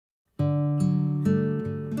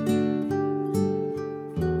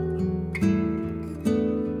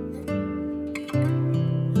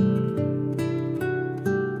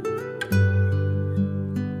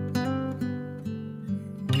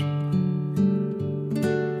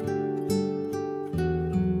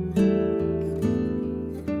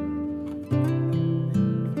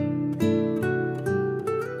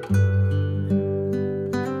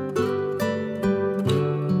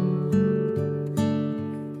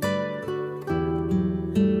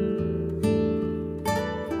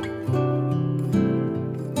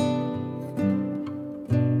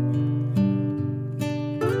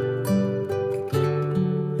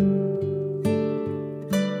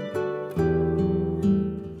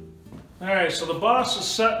Okay, so the boss is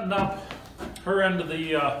setting up her end of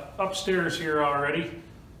the upstairs here already.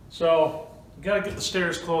 So got to get the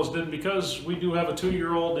stairs closed in because we do have a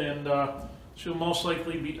 2-year-old and she'll most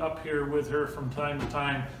likely be up here with her from time to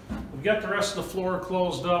time. We've got the rest of the floor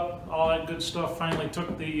closed up, all that good stuff. Finally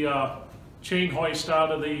took the chain hoist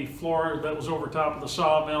out of the floor that was over top of the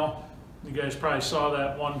sawmill. You guys probably saw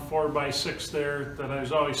that one 4x6 there that I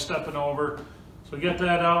was always stepping over. So get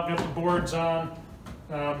that out, get the boards on.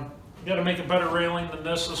 Got to make a better railing than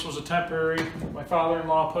this. This was a temporary my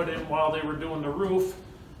father-in-law put in while they were doing the roof.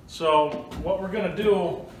 So what we're going to do,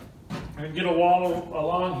 we're going to get a wall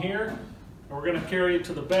along here and we're going to carry it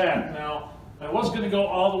to the back. Now I was going to go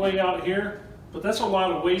all the way out here, but that's a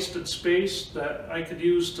lot of wasted space that I could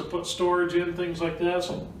use to put storage in, things like that.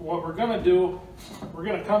 So what we're going to do, we're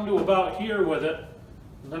going to come to about here with it,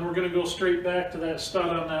 and then we're going to go straight back to that stud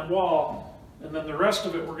on that wall. And then the rest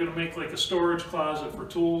of it, we're going to make like a storage closet for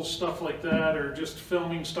tools, stuff like that, or just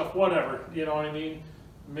filming stuff, whatever. You know what I mean?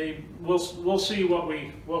 Maybe we'll see what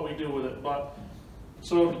we do with it. But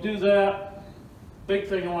so to do that, big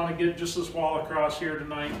thing I want to get just this wall across here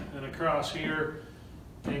tonight and across here,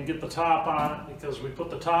 and get the top on it, because we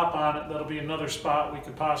put the top on it, that'll be another spot we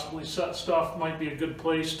could possibly set stuff. Might be a good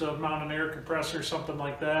place to mount an air compressor, something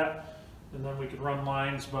like that, and then we could run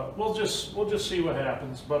lines. But we'll just see what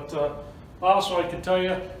happens. But also, I can tell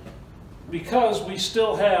you, because we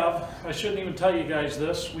still have, I shouldn't even tell you guys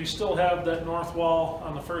this, we still have that north wall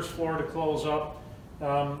on the first floor to close up.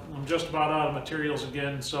 I'm just about out of materials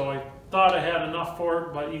again, so I thought I had enough for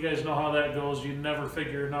it, but you guys know how that goes. You never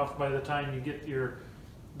figure enough by the time you get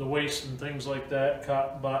the waste and things like that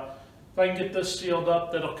cut. But if I can get this sealed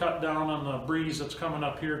up, that'll cut down on the breeze that's coming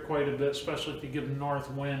up here quite a bit, especially if you get a north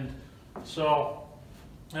wind. So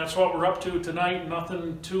that's what we're up to tonight.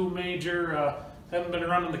 Nothing too major. Haven't been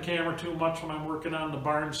running the camera too much when I'm working on the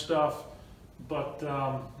barn stuff, but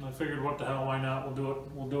I figured, what the hell, why not?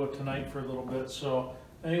 We'll do it tonight for a little bit. So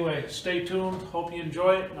anyway, stay tuned. Hope you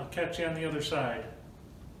enjoy it, and I'll catch you on the other side.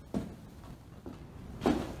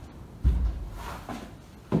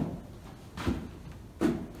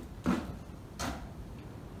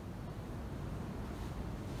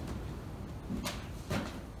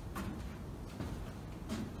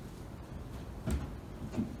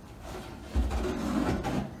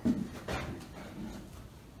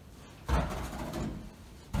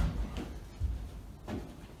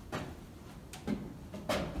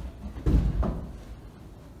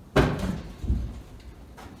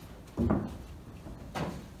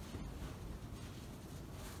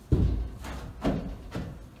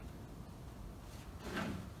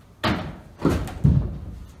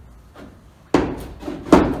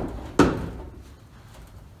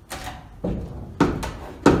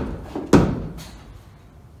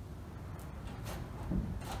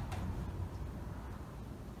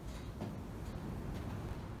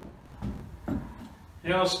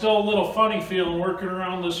 You know, it's still a little funny feeling working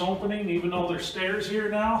around this opening, even though there's stairs here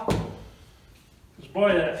now. Because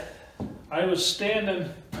boy, I was standing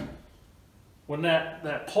when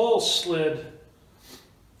that pole slid.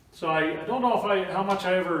 So I don't know how much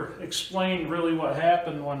I ever explained really what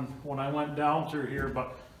happened when I went down through here.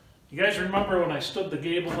 But you guys remember when I stood the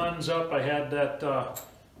gable ends up, I had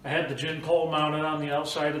the gin pole mounted on the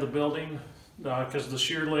outside of the building because the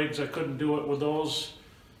shear legs, I couldn't do it with those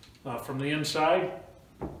from the inside.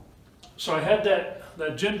 So I had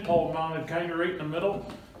that gin pole mounted kind of right in the middle.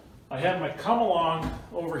 I had my come along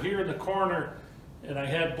over here in the corner, and I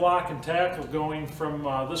had block and tackle going from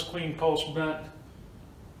this queen post bent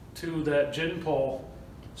to that gin pole.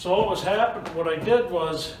 So what I did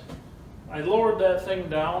was I lowered that thing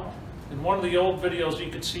down. In one of the old videos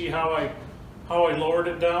you could see how I lowered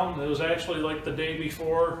it down. It was actually like the day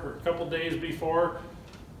before or a couple days before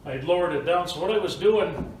I lowered it down. So what I was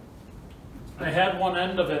doing, I had one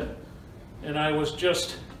end of it, and I was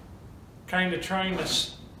just kind of trying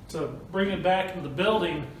to bring it back into the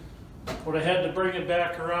building, but I had to bring it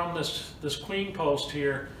back around this queen post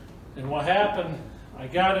here. And what happened, I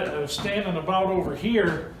was standing about over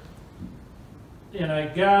here, and I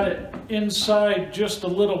got it inside just a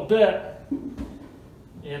little bit,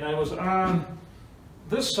 and I was on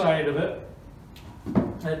this side of it.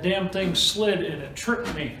 That damn thing slid and it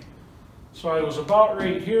tripped me. So I was about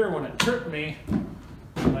right here when it tripped me,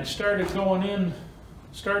 and I started going in,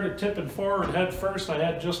 started tipping forward head first. I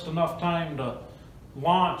had just enough time to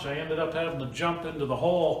launch. I ended up having to jump into the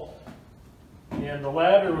hole, and the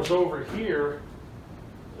ladder was over here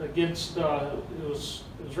against, it was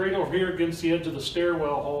right over here against the edge of the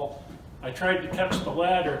stairwell hole. I tried to catch the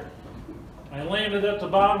ladder. I landed at the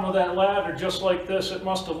bottom of that ladder just like this. It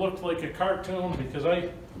must have looked like a cartoon because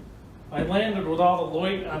I I landed with all the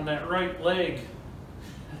weight on that right leg.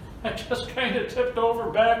 I just kind of tipped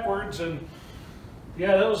over backwards, and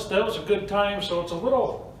yeah, that was a good time. So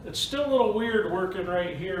it's still a little weird working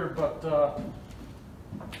right here, but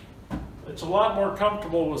it's a lot more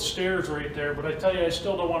comfortable with stairs right there. But I tell you, I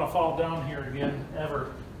still don't want to fall down here again,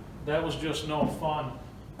 ever. That was just no fun.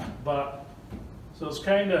 But so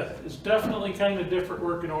it's definitely kind of different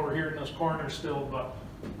working over here in this corner still. But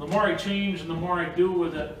the more I change and the more I do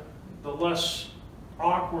with it, the less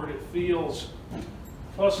awkward it feels.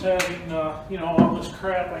 Plus having, you know, all this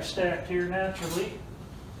crap I stacked here naturally,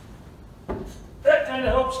 that kind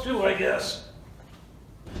of helps too, I guess.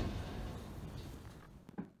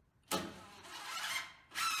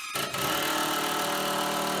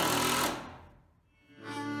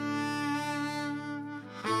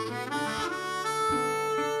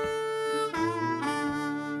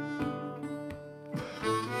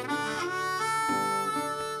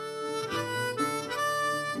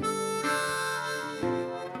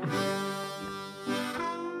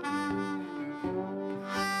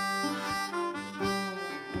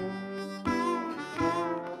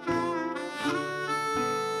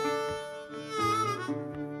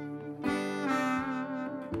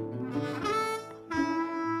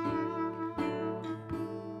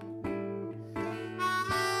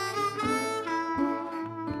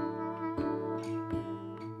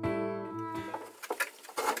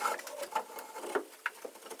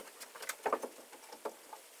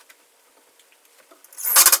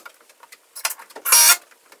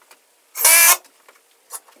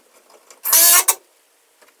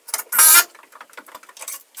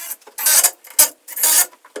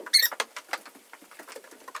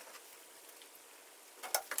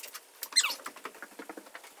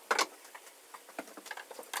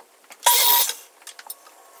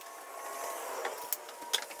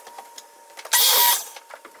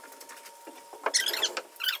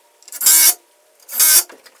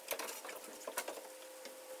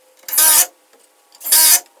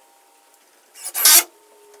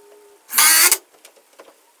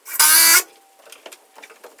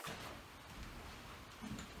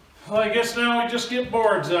 Well, I guess now we just get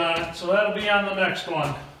boards on it, so that'll be on the next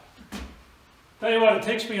one. Tell you what, it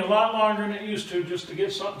takes me a lot longer than it used to just to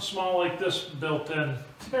get something small like this built in.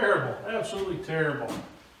 Terrible, absolutely terrible.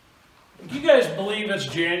 Can you guys believe it's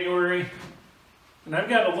January? And I've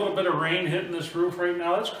got a little bit of rain hitting this roof right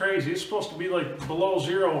now. That's crazy. It's supposed to be like below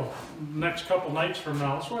zero next couple nights from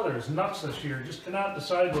now. This weather is nuts this year. Just cannot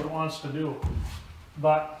decide what it wants to do.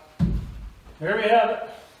 But there we have it.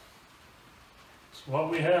 It's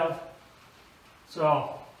what we have.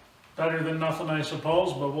 So, better than nothing, I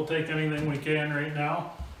suppose, but we'll take anything we can right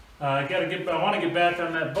now. I want to get back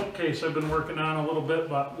on that bookcase I've been working on a little bit,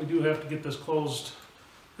 but we do have to get this closed.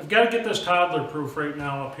 I've got to get this toddler-proof right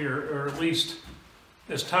now up here, or at least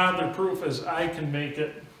as toddler-proof as I can make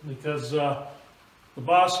it, because the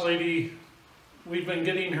boss lady, we've been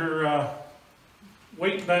getting her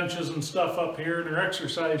weight benches and stuff up here, and her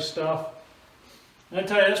exercise stuff. And I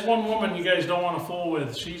tell you, that's one woman you guys don't want to fool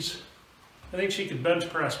with. I think she could bench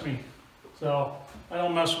press me, so I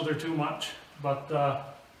don't mess with her too much.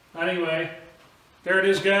 But anyway, there it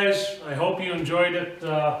is, guys. I hope you enjoyed it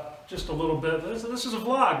just a little bit. This is a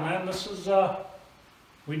vlog, man. This is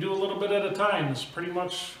we do a little bit at a time. It's pretty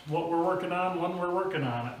much what we're working on when we're working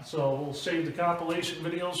on it. So we'll save the compilation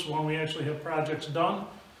videos when we actually have projects done,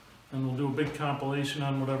 and we'll do a big compilation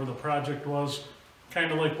on whatever the project was.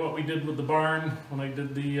 Kind of like what we did with the barn when I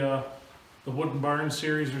did the wooden barn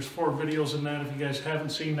series. There's 4 videos in that if you guys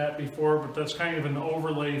haven't seen that before, but that's kind of an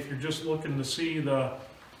overlay if you're just looking to see the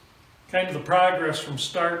kind of the progress from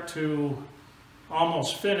start to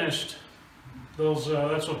almost finished.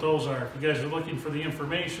 That's what those are. If you guys are looking for the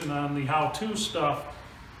information on the how-to stuff,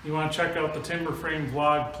 you want to check out the timber frame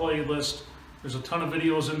vlog playlist. There's a ton of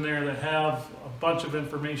videos in there that have a bunch of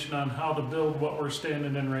information on how to build what we're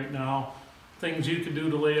standing in right now. Things you can do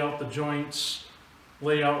to lay out the joints,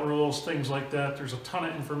 layout rules, things like that. There's a ton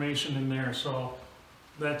of information in there. So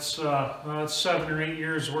that's 7 or 8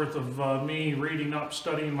 years worth of me reading up,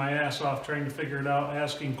 studying my ass off, trying to figure it out,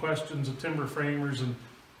 asking questions of timber framers and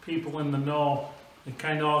people in the know. It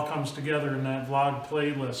kind of all comes together in that vlog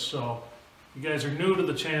playlist. So if you guys are new to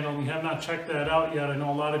the channel and you have not checked that out yet, I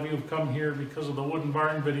know a lot of you have come here because of the wooden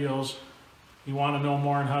barn videos. You want to know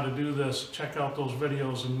more on how to do this, check out those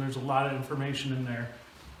videos, and there's a lot of information in there.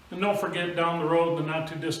 And don't forget, down the road, in the not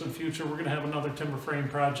too distant future, we're going to have another timber frame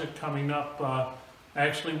project coming up. I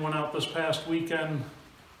actually went out this past weekend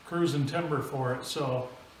cruising timber for it. So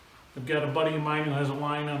I've got a buddy of mine who has a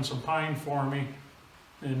line on some pine for me,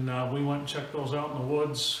 and we went and checked those out in the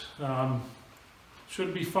woods.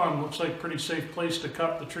 should be fun. Looks like a pretty safe place to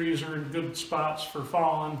cut. The trees are in good spots for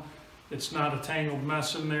falling. It's not a tangled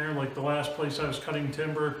mess in there like the last place I was cutting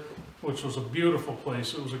timber, which was a beautiful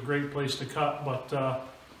place. It was a great place to cut, but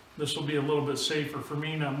this will be a little bit safer for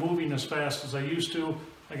me, not moving as fast as I used to.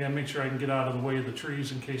 I gotta make sure I can get out of the way of the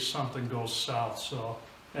trees in case something goes south. So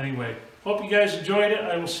anyway, hope you guys enjoyed it.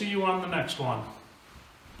 I will see you on the next one.